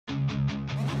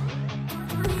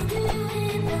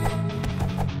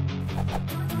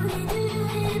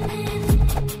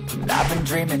been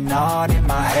dreaming on in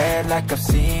my head like I've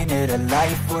seen it. A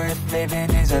life worth living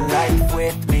is a life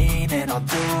with meaning. I'll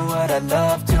do what I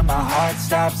love till my heart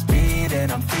stops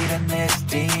beating. I'm feeding this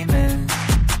demon.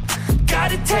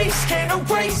 Got a taste, can't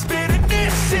erase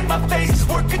bitterness in my face.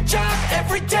 Work a job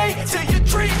every day till your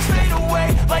dreams fade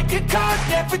away. Like a card,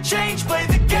 never change, play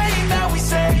the game that we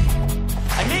say.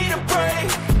 I need a break.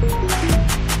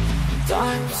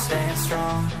 I'm staying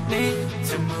strong, need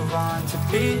to move on to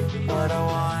be what I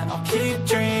want. I'll keep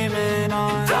dreaming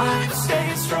on. I'm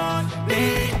staying strong,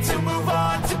 need to move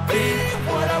on to be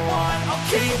what I want. I'll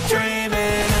keep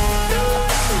dreaming on.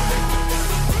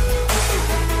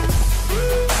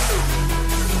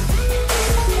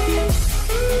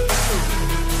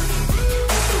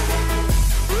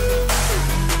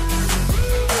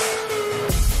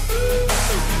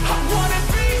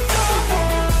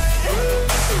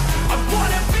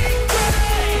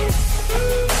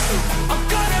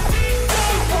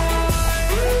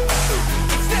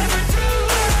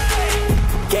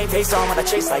 Face on when I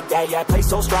chase like that. Yeah, I play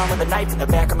so strong with a knife in the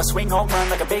back. I'ma swing home run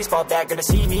like a baseball bat. Gonna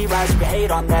see me rise, you can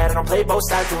hate on that. I don't play both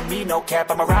sides, doing me no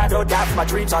cap. I'ma ride or die for my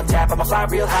dreams on tap. I'ma fly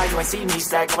real high, you ain't see me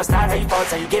slack. No, it's not how you fall,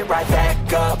 it's how you get right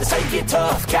back up. That's how you get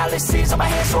tough. Calluses on my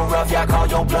hands so rough, yeah, I call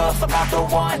your bluff. I'm not the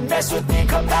one, mess with me and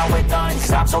come out with none.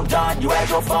 Cause I'm so done, you had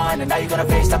your fun. And now you're gonna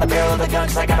face down the barrel of the gun.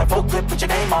 Cause I got a full clip with your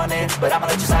name on it. But I'ma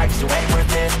let you slide cause you ain't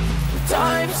worth it.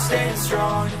 I'm staying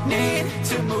strong, need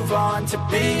to move on to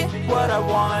be what I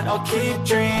want. I'll keep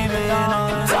dreaming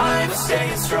on. I'm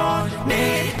staying strong,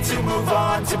 need to move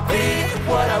on to be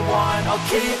what I want. I'll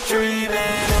keep dreaming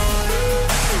on.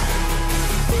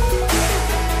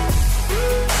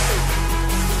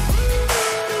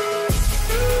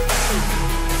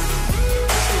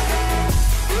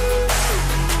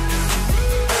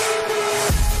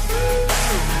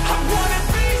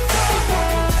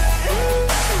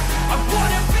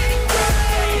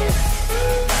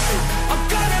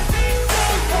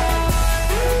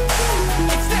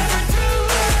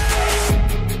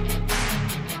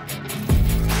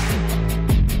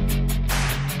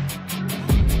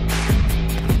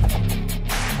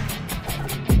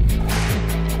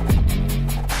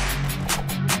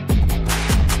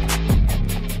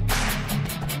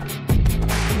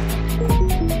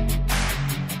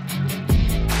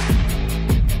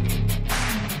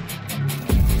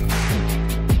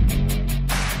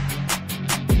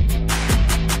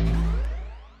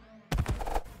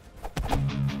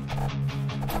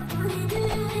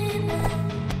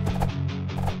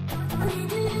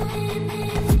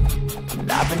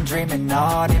 I've been dreaming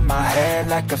on in my head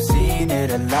like I've seen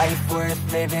it. A life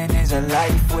worth living is a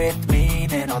life with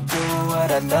meaning. I'll do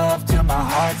what I love till my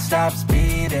heart stops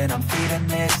beating. I'm feeding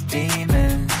this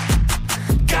demon.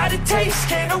 Got a taste,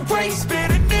 can't erase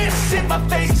bitterness in my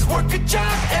face. Work a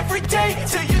job every day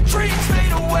till your dreams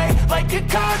fade away. Like a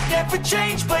card, never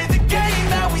change, play the game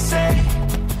that we say.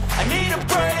 I need a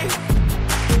break.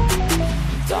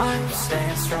 I'm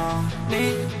staying strong,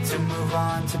 need to move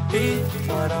on to be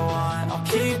what I want. I'll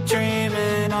keep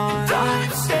dreaming on.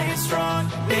 I'm staying strong,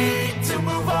 need to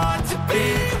move on to be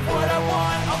what I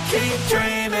want. I'll keep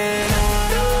dreaming on.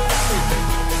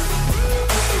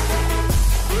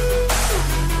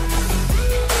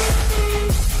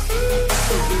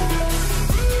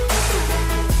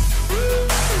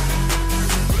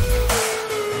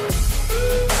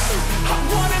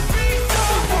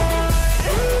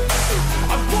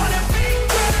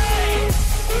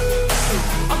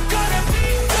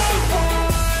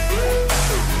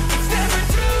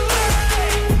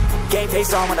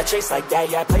 Face on when I chase like that.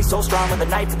 Yeah, I play so strong with a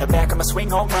knife in the back. I'ma swing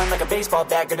home run like a baseball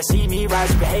bat. Gonna see me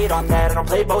rise, you can hate on that. I don't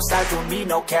play both sides, doing me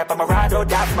no cap. I'ma ride or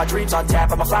die for my dreams on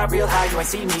tap. I'ma fly real high, you ain't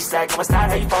see me slack. No, it's not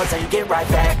how you fall, it's how you get right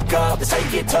back up. That's how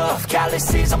you get tough.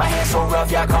 Calluses on my hands so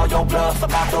rough, yeah, I call your bluff. I'm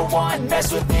not the one,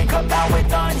 mess with me and come out with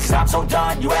none. Cause I'm so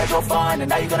done, you had your fun. And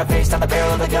now you're gonna face down the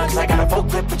barrel of the gun. Cause I got a full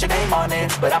clip with your name on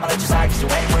it. But I'ma let you slide cause you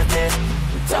ain't worth it.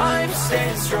 I'm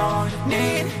staying strong,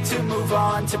 need to move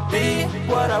on to be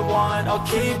what I want. I'll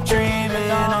keep dreaming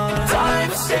on.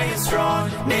 I'm staying strong,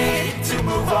 need to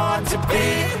move on to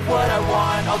be what I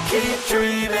want. I'll keep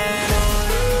dreaming on.